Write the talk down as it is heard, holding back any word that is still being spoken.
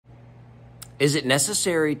Is it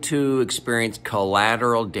necessary to experience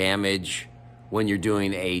collateral damage when you're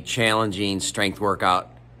doing a challenging strength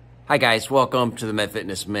workout? Hi guys, welcome to the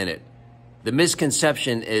MedFitness Minute. The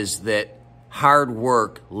misconception is that hard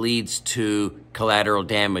work leads to collateral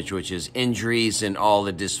damage, which is injuries and all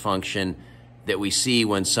the dysfunction that we see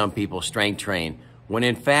when some people strength train. When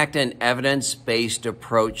in fact an evidence-based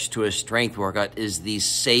approach to a strength workout is the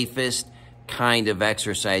safest kind of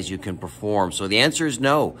exercise you can perform. So the answer is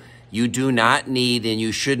no. You do not need and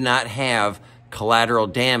you should not have collateral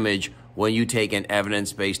damage when you take an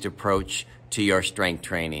evidence-based approach to your strength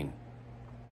training.